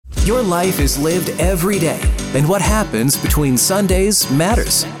Your life is lived every day, and what happens between Sundays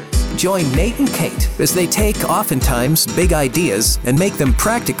matters. Join Nate and Kate as they take oftentimes big ideas and make them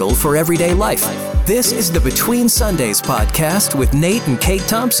practical for everyday life. This is the Between Sundays podcast with Nate and Kate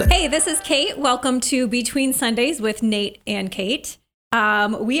Thompson. Hey, this is Kate. Welcome to Between Sundays with Nate and Kate.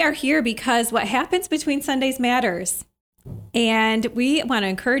 We are here because what happens between Sundays matters. And we want to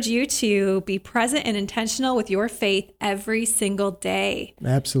encourage you to be present and intentional with your faith every single day.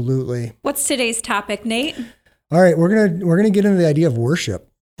 Absolutely. What's today's topic, Nate? All right, we're gonna get into the idea of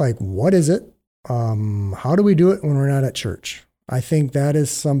worship. Like, what is it? How do we do it when we're not at church? I think that is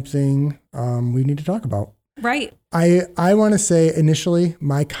something we need to talk about. Right. I want to say initially,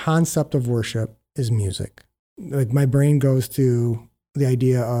 my concept of worship is music. Like, my brain goes to the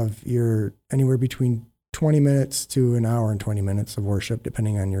idea of you're anywhere between 20 minutes to an hour and 20 minutes of worship,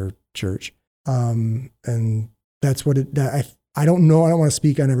 depending on your church. And that's what I don't know. I don't want to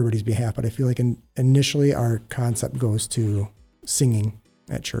speak on everybody's behalf, but I feel like initially our concept goes to singing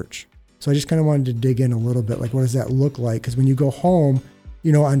at church. So I just kind of wanted to dig in a little bit. Like, what does that look like? Because when you go home,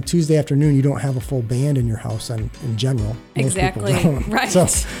 you know, on Tuesday afternoon, you don't have a full band in your house in general. Most exactly. people don't. Right. So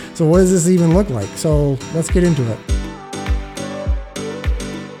what does this even look like? So let's get into it.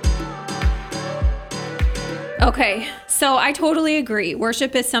 Okay, so I totally agree.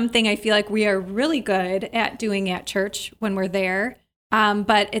 Worship is something I feel like we are really good at doing at church when we're there,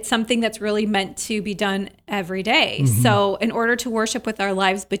 but it's something that's really meant to be done every day. Mm-hmm. So in order to worship with our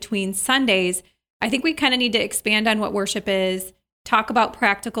lives between Sundays, I think we kind of need to expand on what worship is, talk about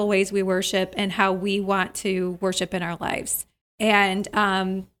practical ways we worship and how we want to worship in our lives. And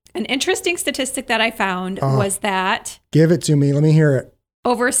an interesting statistic that I found was that... Give it to me. Let me hear it.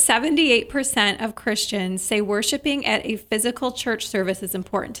 Over 78% of Christians say worshiping at a physical church service is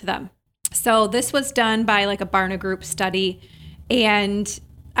important to them. So this was done by like a Barna Group study. And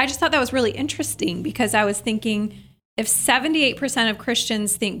I just thought that was really interesting because I was thinking if 78% of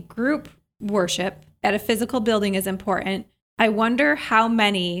Christians think group worship at a physical building is important, I wonder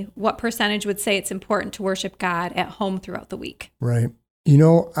what percentage would say it's important to worship God at home throughout the week. Right. You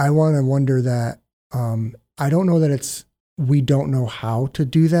know, I want to wonder that, I don't know that we don't know how to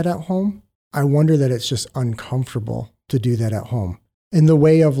do that at home. I wonder that it's just uncomfortable to do that at home in the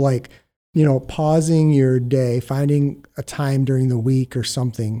way of, like, you know, pausing your day, finding a time during the week or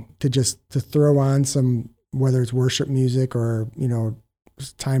something to throw on some, whether it's worship music or, you know,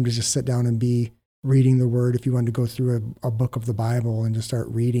 time to just sit down and be reading the word. If you wanted to go through a book of the Bible and just start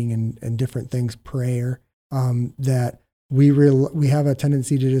reading and different things, prayer, that we have a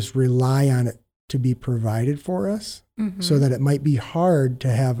tendency to just rely on it to be provided for us. Mm-hmm. So that it might be hard to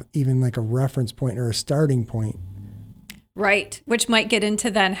have even like a reference point or a starting point. Right. Which might get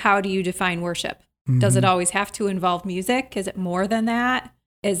into then, how do you define worship? Mm-hmm. Does it always have to involve music? Is it more than that?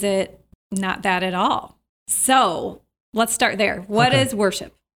 Is it not that at all? So let's start there. What is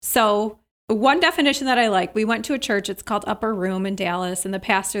worship? So one definition that I like, we went to a church, it's called Upper Room in Dallas, and the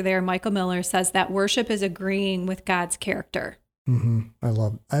pastor there, Michael Miller, says that worship is agreeing with God's character. Mm-hmm.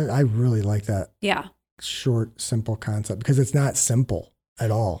 I really like that. Yeah. Short, simple concept, because it's not simple at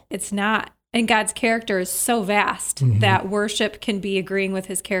all. It's not. And God's character is so vast that worship can be agreeing with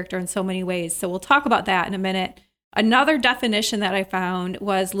his character in so many ways. So we'll talk about that in a minute. Another definition that I found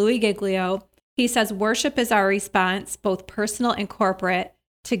was Louis Giglio. He says worship is our response, both personal and corporate,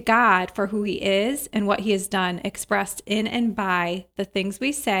 to God for who he is and what he has done, expressed in and by the things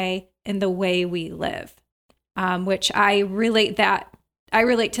we say and the way we live. Which I relate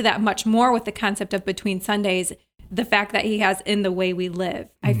to that much more with the concept of Between Sundays, the fact that he has in the way we live.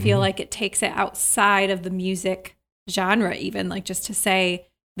 Mm-hmm. I feel like it takes it outside of the music genre, even, like, just to say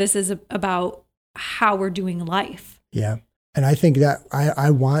this is about how we're doing life. Yeah. And I think that I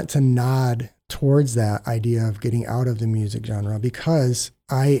want to nod towards that idea of getting out of the music genre, because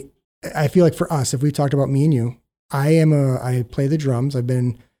I feel like for us, if we talked about me and you, I play the drums. I've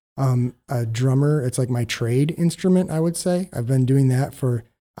been a drummer. It's like my trade instrument, I would say. I've been doing that for,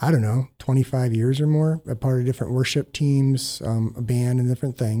 25 years or more. I'm part of different worship teams, a band and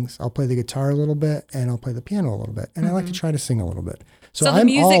different things. I'll play the guitar a little bit and I'll play the piano a little bit. And I like to try to sing a little bit. So I'm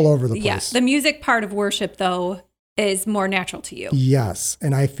all over the place. Yeah, the music part of worship, though, is more natural to you. Yes.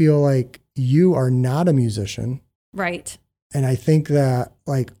 And I feel like you are not a musician. Right. And I think that,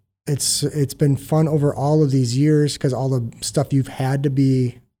 like, it's been fun over all of these years because all the stuff you've had to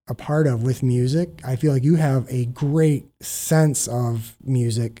be a part of with music. I feel like you have a great sense of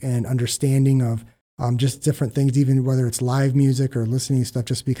music and understanding of just different things, even whether it's live music or listening to stuff,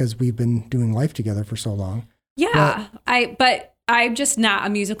 just because we've been doing life together for so long. Yeah. But I'm just not a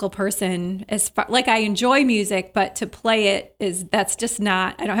musical person. As far, like I enjoy music, but to play it that's just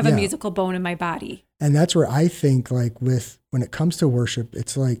not. I don't have a musical bone in my body. And that's where I think, like, when it comes to worship,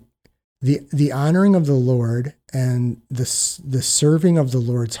 it's like the honoring of the Lord and the serving of the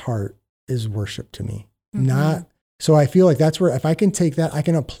Lord's heart is worship to me. Mm-hmm. So I feel like that's where, if I can take that, I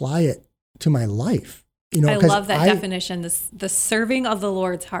can apply it to my life. I love that definition. The serving of the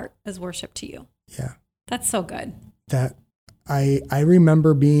Lord's heart is worship to you. Yeah. That's so good. That I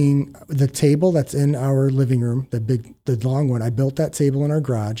remember being the table that's in our living room, the long one. I built that table in our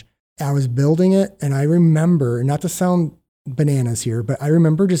garage. I was building it, and I remember, not to sound bananas here, but I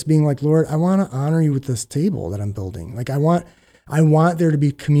remember just being like, Lord, I want to honor you with this table that I'm building. Like I want there to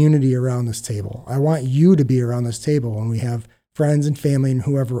be community around this table. I want you to be around this table when we have friends and family and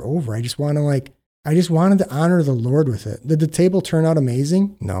whoever over. I just wanted to honor the Lord with it. Did the table turn out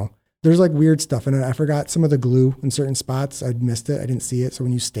amazing? No. There's like weird stuff in it. I forgot some of the glue in certain spots. I'd missed it. I didn't see it. So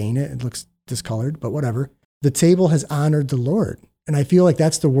when you stain it, it looks discolored, but whatever. The table has honored the Lord. And I feel like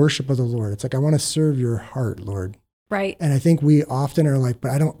that's the worship of the Lord. It's like, I want to serve your heart, Lord. Right. And I think we often are like,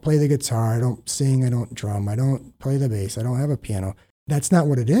 but I don't play the guitar. I don't sing. I don't drum. I don't play the bass. I don't have a piano. That's not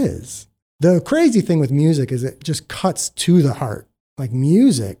what it is. The crazy thing with music is it just cuts to the heart. Like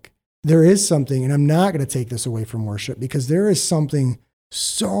music, there is something, and I'm not going to take this away from worship, because there is something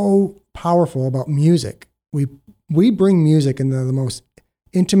so powerful about music. We bring music into the most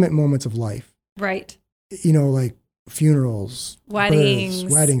intimate moments of life. Right. Like funerals,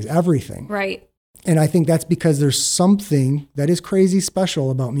 weddings, everything. Right. And I think that's because there's something that is crazy special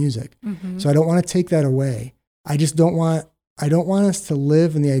about music. Mm-hmm. So I don't want to take that away. I don't want us to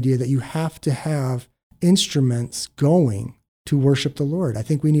live in the idea that you have to have instruments going to worship the Lord. I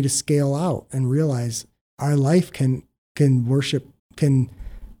think we need to scale out and realize our life can worship, can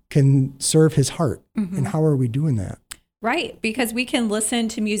serve his heart. Mm-hmm. And how are we doing that? Right. Because we can listen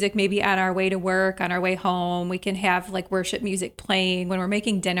to music maybe on our way to work, on our way home. We can have like worship music playing when we're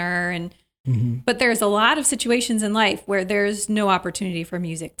making dinner. Mm-hmm. But there's a lot of situations in life where there's no opportunity for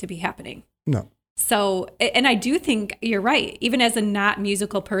music to be happening. No. So, and I do think you're right. Even as a not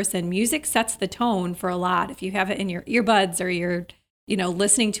musical person, music sets the tone for a lot. If you have it in your earbuds or you're,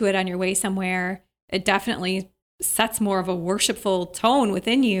 listening to it on your way somewhere, it definitely sets more of a worshipful tone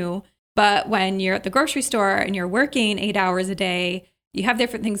within you. But when you're at the grocery store and you're working 8 hours a day, you have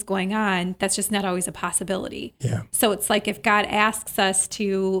different things going on. That's just not always a possibility. Yeah. So it's like if God asks us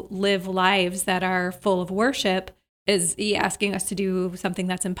to live lives that are full of worship, is he asking us to do something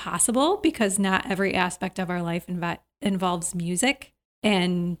that's impossible? Because not every aspect of our life involves music.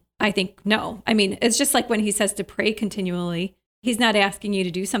 And I think, no. I mean, it's just like when he says to pray continually, he's not asking you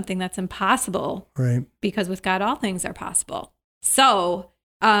to do something that's impossible. Right. Because with God, all things are possible. So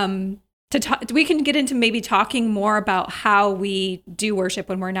we can get into maybe talking more about how we do worship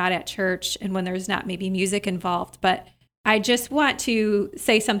when we're not at church and when there's not maybe music involved. But I just want to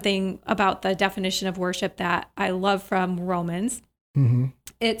say something about the definition of worship that I love from Romans. Mm-hmm.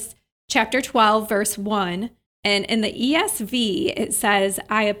 It's chapter 12, verse 1. And in the ESV, it says,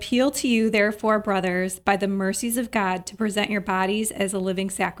 I appeal to you, therefore, brothers, by the mercies of God, to present your bodies as a living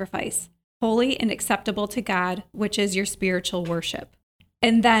sacrifice, holy and acceptable to God, which is your spiritual worship.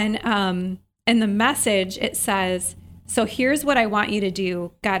 And then in the Message, it says, so here's what I want you to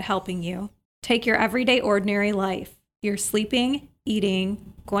do, God helping you. Take your everyday, ordinary life, your sleeping,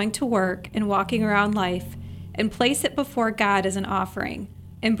 eating, going to work, and walking around life, and place it before God as an offering.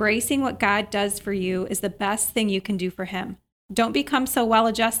 Embracing what God does for you is the best thing you can do for him. Don't become so well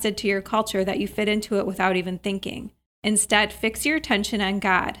adjusted to your culture that you fit into it without even thinking. Instead, fix your attention on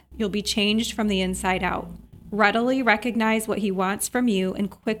God. You'll be changed from the inside out. Readily recognize what he wants from you and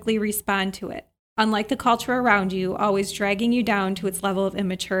quickly respond to it. Unlike the culture around you, always dragging you down to its level of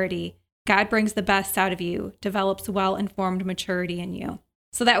immaturity, God brings the best out of you, develops well-informed maturity in you.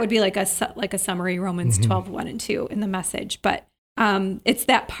 So that would be like a summary, Romans 12, 1 and 2 in the Message. But it's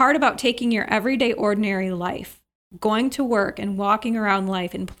that part about taking your everyday, ordinary life, going to work and walking around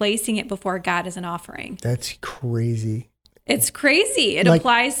life and placing it before God as an offering. That's crazy. It's crazy. It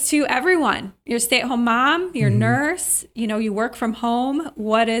applies to everyone. You're a stay-at-home mom, you're a nurse, you work from home.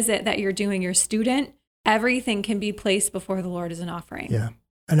 What is it that you're doing? You're a student. Everything can be placed before the Lord as an offering. Yeah.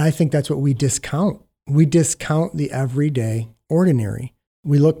 And I think that's what we discount. We discount the everyday, ordinary.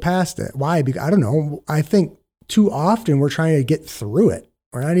 We look past it. Why? Because I don't know. I think too often we're trying to get through it.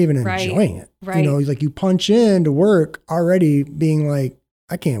 We're not even enjoying it. Right. Like you punch into work already being like,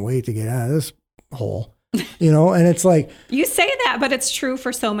 I can't wait to get out of this hole. And it's like, you say that, but it's true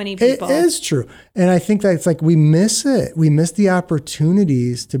for so many people. It is true. And I think that it's like we miss it. We miss the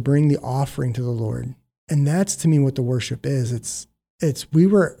opportunities to bring the offering to the Lord. And that's to me what the worship is. We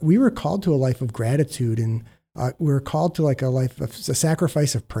were called to a life of gratitude, and we were called to like a life of a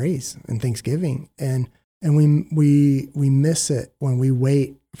sacrifice of praise and thanksgiving. And we miss it when we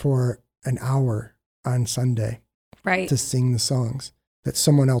wait for an hour on Sunday to sing the songs that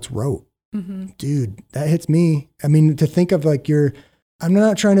someone else wrote. Mm-hmm. Dude, that hits me. I mean, to think of like I'm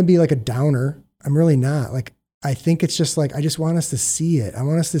not trying to be like a downer. I'm really not. Like, I think it's just like, I just want us to see it. I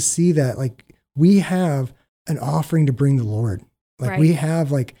want us to see that like we have an offering to bring the Lord. Like we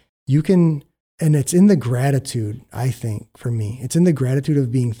have like, you can, and it's in the gratitude, I think, for me. It's in the gratitude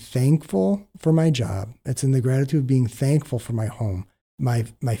of being thankful for my job. It's in the gratitude of being thankful for my home, my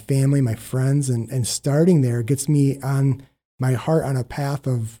family, my friends, and starting there gets me on my heart on a path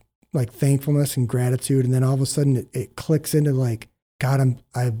of like thankfulness and gratitude. And then all of a sudden it clicks into like, God,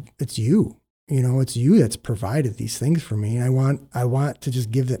 it's you, it's you that's provided these things for me. And I want to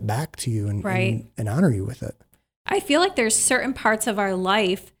just give it back to you and honor you with it. I feel like there's certain parts of our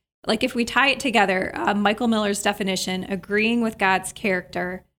life, like if we tie it together, Michael Miller's definition, agreeing with God's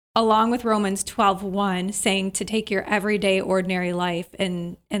character, along with Romans 12:1, saying to take your everyday ordinary life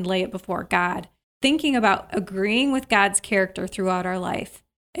and lay it before God, thinking about agreeing with God's character throughout our life.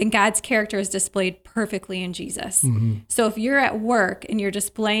 And God's character is displayed perfectly in Jesus. Mm-hmm. So if you're at work and you're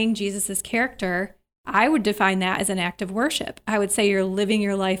displaying Jesus's character, I would define that as an act of worship. I would say you're living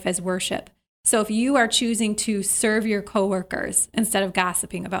your life as worship. So if you are choosing to serve your coworkers instead of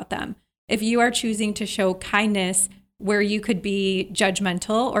gossiping about them, if you are choosing to show kindness where you could be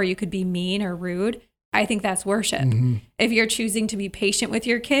judgmental or you could be mean or rude, I think that's worship. Mm-hmm. If you're choosing to be patient with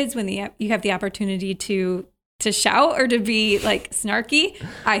your kids when you have the opportunity to shout or to be like snarky,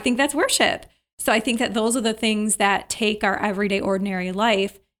 I think that's worship. So I think that those are the things that take our everyday ordinary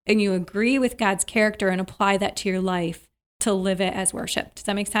life and you agree with God's character and apply that to your life to live it as worship. Does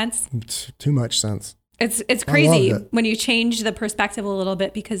that make sense? It's too much sense. It's crazy when you change the perspective a little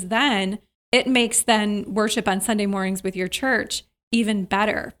bit, because then it makes then worship on Sunday mornings with your church even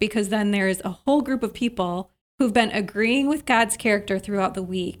better, because then there's a whole group of people who've been agreeing with God's character throughout the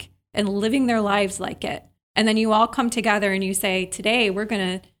week and living their lives like it. And then you all come together and you say, today we're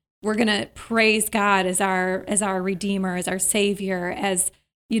gonna praise God as our Redeemer, as our Savior, as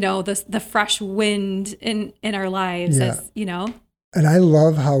the fresh wind in our lives, as. And I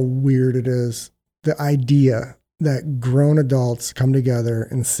love how weird it is, the idea that grown adults come together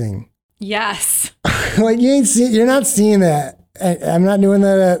and sing. Yes. Like you're not seeing that. I'm not doing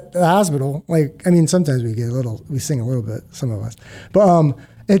that at the hospital. Like, I mean, sometimes we sing a little bit, some of us, but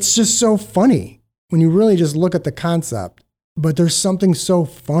it's just so funny when you really just look at the concept, but there's something so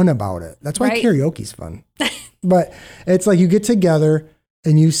fun about it. That's why karaoke's fun. But it's like you get together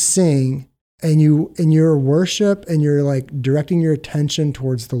and you sing and you're worship and you're like directing your attention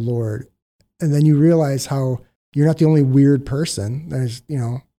towards the Lord. And then you realize how you're not the only weird person. There's,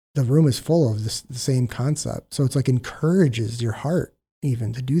 the room is full of the same concept. So it's like encourages your heart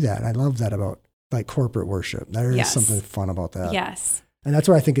even to do that. I love that about like corporate worship. There is something fun about that. Yes. And that's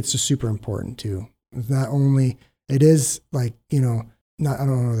why I think it's just super important too. It's not only, it is like, I don't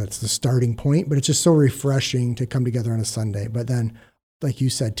know, that's the starting point, but it's just so refreshing to come together on a Sunday. But then, like you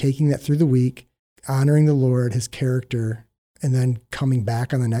said, taking that through the week, honoring the Lord, his character, and then coming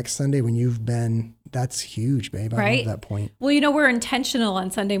back on the next Sunday when that's huge, babe. I love that point. Well, we're intentional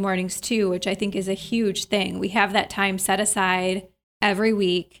on Sunday mornings too, which I think is a huge thing. We have that time set aside every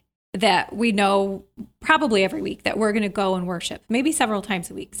week that we know probably every week that we're going to go and worship, maybe several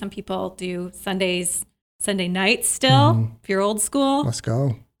times a week. Some people do Sunday nights still, if you're old school. Let's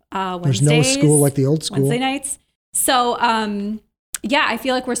go. Wednesdays, there's no school like the old school. Wednesday nights. So, I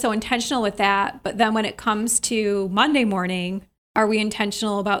feel like we're so intentional with that. But then when it comes to Monday morning, are we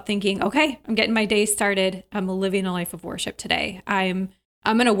intentional about thinking, okay, I'm getting my day started. I'm living a life of worship today. I'm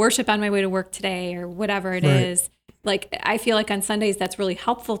going to worship on my way to work today, or whatever it is. Like, I feel like on Sundays, that's really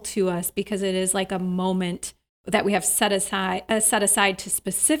helpful to us because it is like a moment that we have set aside to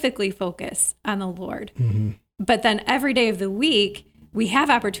specifically focus on the Lord. Mm-hmm. But then every day of the week, we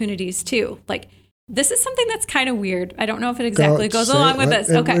have opportunities too. Like, this is something that's kind of weird. I don't know if it exactly goes along with this.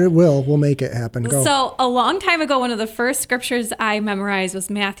 Okay. It will. We'll make it happen. Go. So a long time ago, one of the first scriptures I memorized was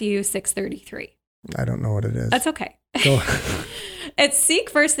Matthew 6:33. I don't know what it is. That's okay. Go. It's seek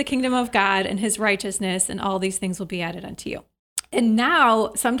first the kingdom of God and his righteousness, and all these things will be added unto you. And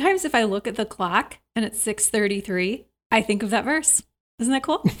now, sometimes if I look at the clock and it's 6:33, I think of that verse. Isn't that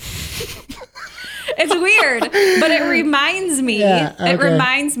cool? It's weird, but it reminds me. Yeah, okay. It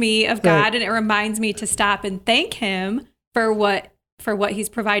reminds me of God, and it reminds me to stop and thank him for what he's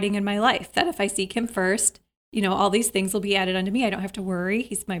providing in my life. That if I seek him first all these things will be added unto me. I don't have to worry.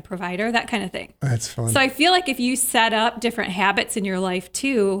 He's my provider, that kind of thing. That's fun. So I feel like if you set up different habits in your life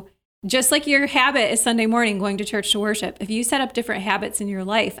too, just like your habit is Sunday morning going to church to worship, if you set up different habits in your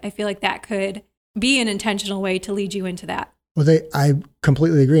life, I feel like that could be an intentional way to lead you into that. Well, I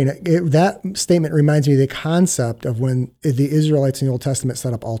completely agree. And that statement reminds me of the concept of when the Israelites in the Old Testament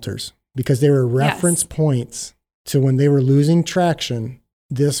set up altars, because they were reference points to when they were losing traction.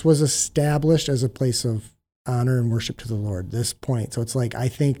 This was established as a place of honor and worship to the Lord, this point. So it's like, I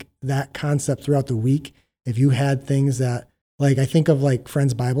think that concept throughout the week, if you had things that, like, I think of like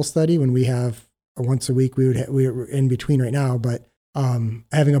Friends Bible Study, when we have once a week, we're in between right now, but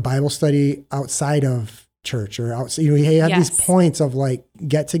having a Bible study outside of church or outside, we have these points of like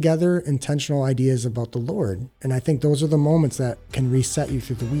get together, intentional ideas about the Lord. And I think those are the moments that can reset you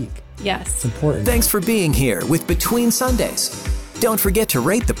through the week. Yes. It's important. Thanks for being here with Between Sundays. Don't forget to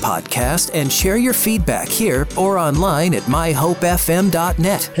rate the podcast and share your feedback here or online at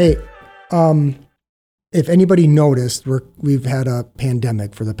myhopefm.net. Hey, if anybody noticed, we've had a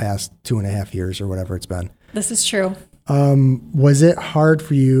pandemic for the past 2.5 years or whatever it's been. This is true. Was it hard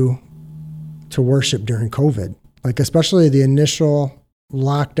for you to worship during COVID? Like, especially the initial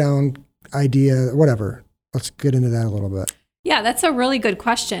lockdown idea, whatever. Let's get into that a little bit. Yeah, that's a really good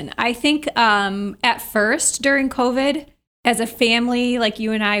question. I think at first during COVID, as a family, like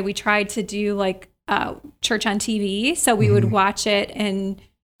you and I, we tried to do like church on TV. So we would watch it and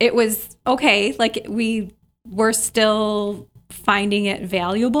it was okay. Like we were still finding it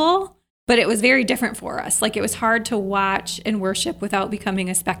valuable, but it was very different for us. Like it was hard to watch and worship without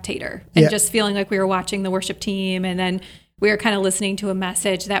becoming a spectator and just feeling like we were watching the worship team. And then we were kind of listening to a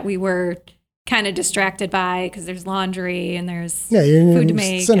message that we were kind of distracted by because there's laundry and there's food to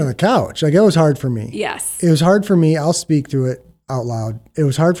make. Sitting on the couch. Like it was hard for me. Yes. It was hard for me. I'll speak to it out loud. It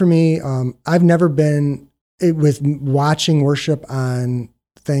was hard for me. I've never been with watching worship on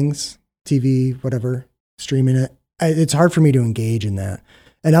things, TV, whatever, streaming it. It's hard for me to engage in that.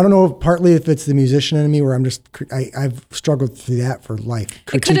 And I don't know, partly if it's the musician in me where I've struggled through that for life,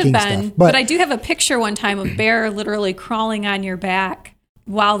 critiquing it could have been, stuff. But I do have a picture one time of Bear literally crawling on your back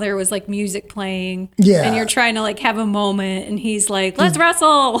while there was like music playing. Yeah. And you're trying to like have a moment and he's like, let's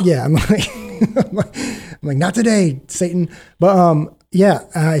wrestle. Yeah. I'm like, not today, Satan. But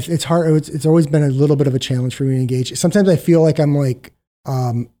it's hard. It's always been a little bit of a challenge for me to engage. Sometimes I feel like I'm like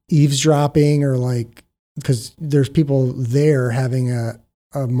eavesdropping or like, because there's people there having a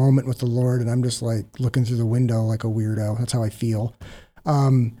moment with the Lord and I'm just like looking through the window like a weirdo. That's how I feel.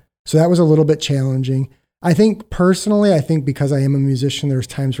 So that was a little bit challenging. I think personally, because I am a musician, there's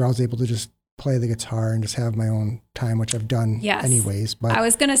times where I was able to just play the guitar and just have my own time, which I've done anyways. But I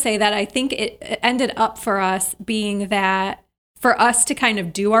was going to say that I think it ended up for us being that for us to kind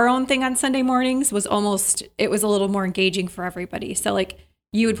of do our own thing on Sunday mornings was it was a little more engaging for everybody. So like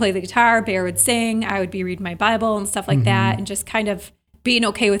you would play the guitar, Bear would sing, I would be reading my Bible and stuff like that. And just kind of being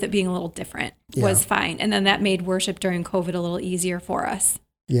okay with it being a little different was fine. And then that made worship during COVID a little easier for us.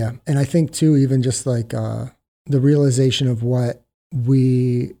 Yeah. And I think too, even just like the realization of what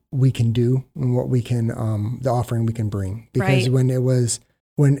we can do and what we can, the offering we can bring. Because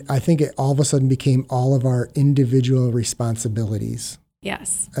when I think it all of a sudden became all of our individual responsibilities.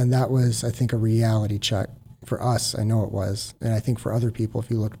 Yes. And that was, I think, a reality check for us. I know it was. And I think for other people, if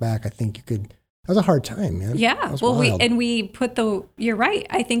you look back, I think you could, that was a hard time, man. Yeah. Well, you're right.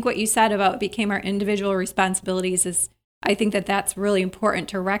 I think what you said about it became our individual responsibilities is, I think that's really important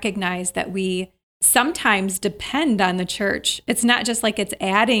to recognize that we sometimes depend on the church. It's not just like it's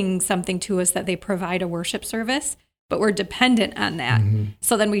adding something to us that they provide a worship service, but we're dependent on that.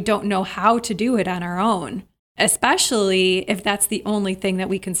 So then we don't know how to do it on our own, especially if that's the only thing that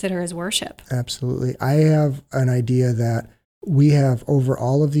we consider as worship. Absolutely. I have an idea that we have over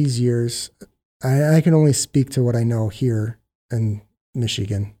all of these years, I can only speak to what I know here in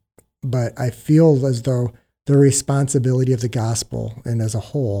Michigan, but I feel as though the responsibility of the gospel and as a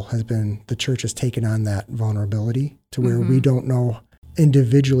whole has been, the church has taken on that vulnerability to where we don't know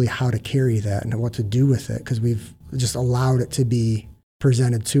individually how to carry that and what to do with it because we've just allowed it to be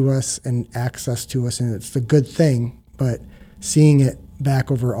presented to us and access to us. And it's a good thing, but seeing it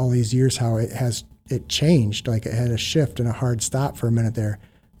back over all these years, how it changed, like it had a shift and a hard stop for a minute there.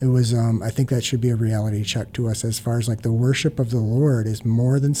 It was, I think that should be a reality check to us as far as like the worship of the Lord is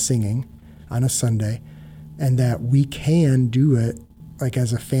more than singing on a Sunday. And that we can do it like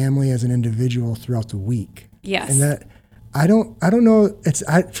as a family, as an individual throughout the week. Yes. And that I don't know.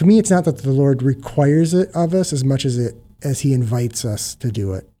 For me, it's not that the Lord requires it of us as much as he invites us to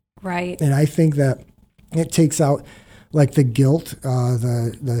do it. Right. And I think that it takes out like the guilt,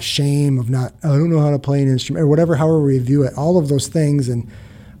 the shame of I don't know how to play an instrument or whatever, however we view it, all of those things. And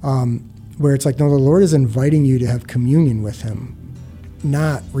where it's like, no, the Lord is inviting you to have communion with him,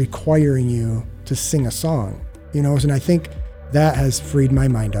 not requiring you to sing a song, and I think that has freed my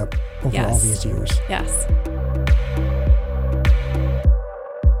mind up over all these years. Yes.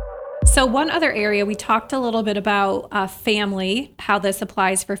 So one other area, we talked a little bit about family, how this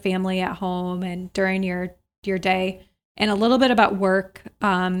applies for family at home and during your day, and a little bit about work.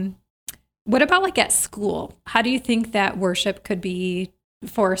 What about like at school? How do you think that worship could be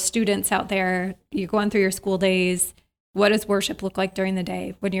for students out there? You're going through your school days. What does worship look like during the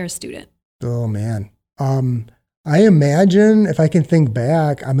day when you're a student? Oh, man. I imagine, if I can think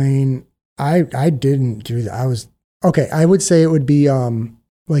back, I mean, I didn't do that. I would say it would be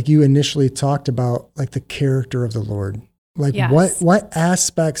like you initially talked about, like the character of the Lord. Like what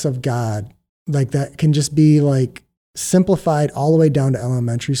aspects of God, like that can just be like simplified all the way down to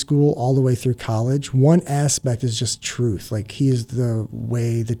elementary school, all the way through college. One aspect is just truth. Like he is the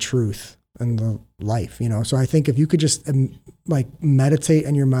way, the truth, and the life, So I think if you could just like meditate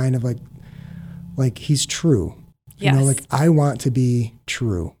in your mind of like he's true. Like I want to be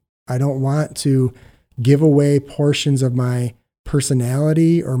true. I don't want to give away portions of my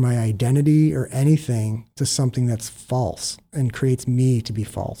personality or my identity or anything to something that's false and creates me to be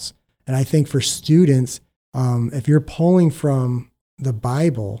false. And I think for students, if you're pulling from the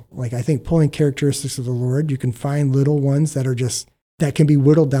Bible, like I think pulling characteristics of the Lord, you can find little ones that can be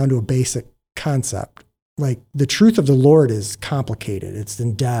whittled down to a basic concept. Like the truth of the Lord is complicated. It's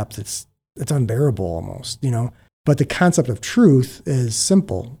in depth. It's unbearable almost, But the concept of truth is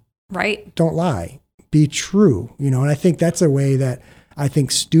simple. Right. Don't lie. Be true, And I think that's a way that I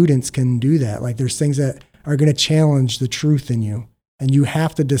think students can do that. Like there's things that are going to challenge the truth in you. And you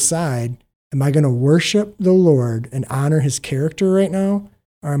have to decide, am I going to worship the Lord and honor his character right now?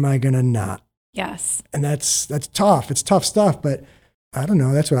 Or am I going to not? Yes. And that's tough. It's tough stuff, but I don't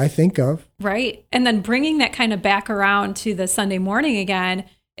know. That's what I think of. Right. And then bringing that kind of back around to the Sunday morning again,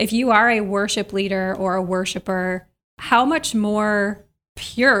 if you are a worship leader or a worshiper, how much more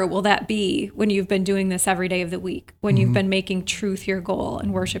pure will that be when you've been doing this every day of the week, when you've been making truth your goal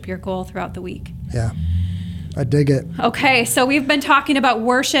and worship your goal throughout the week? Yeah, I dig it. Okay, so we've been talking about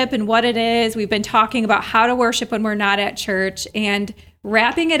worship and what it is. We've been talking about how to worship when we're not at church. And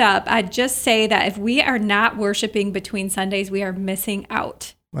wrapping it up, I'd just say that if we are not worshiping between Sundays, we are missing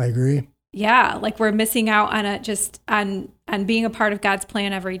out. I agree. Yeah, like we're missing out on being a part of God's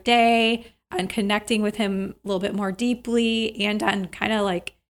plan every day, on connecting with him a little bit more deeply, and on kind of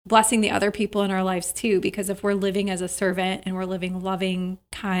like blessing the other people in our lives too. Because if we're living as a servant and we're living loving,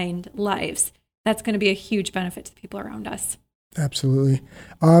 kind lives, that's going to be a huge benefit to the people around us. Absolutely.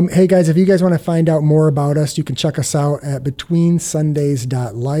 Hey guys, if you guys want to find out more about us, you can check us out at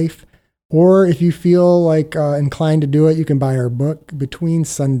betweensundays.life. Or if you feel like inclined to do it, you can buy our book, Between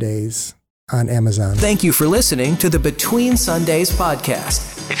Sundays, on Amazon. Thank you for listening to the Between Sundays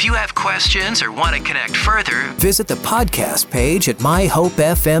podcast. If you have questions or want to connect further, visit the podcast page at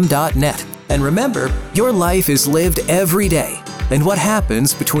myhopefm.net. And remember, your life is lived every day, and what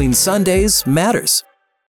happens between Sundays matters.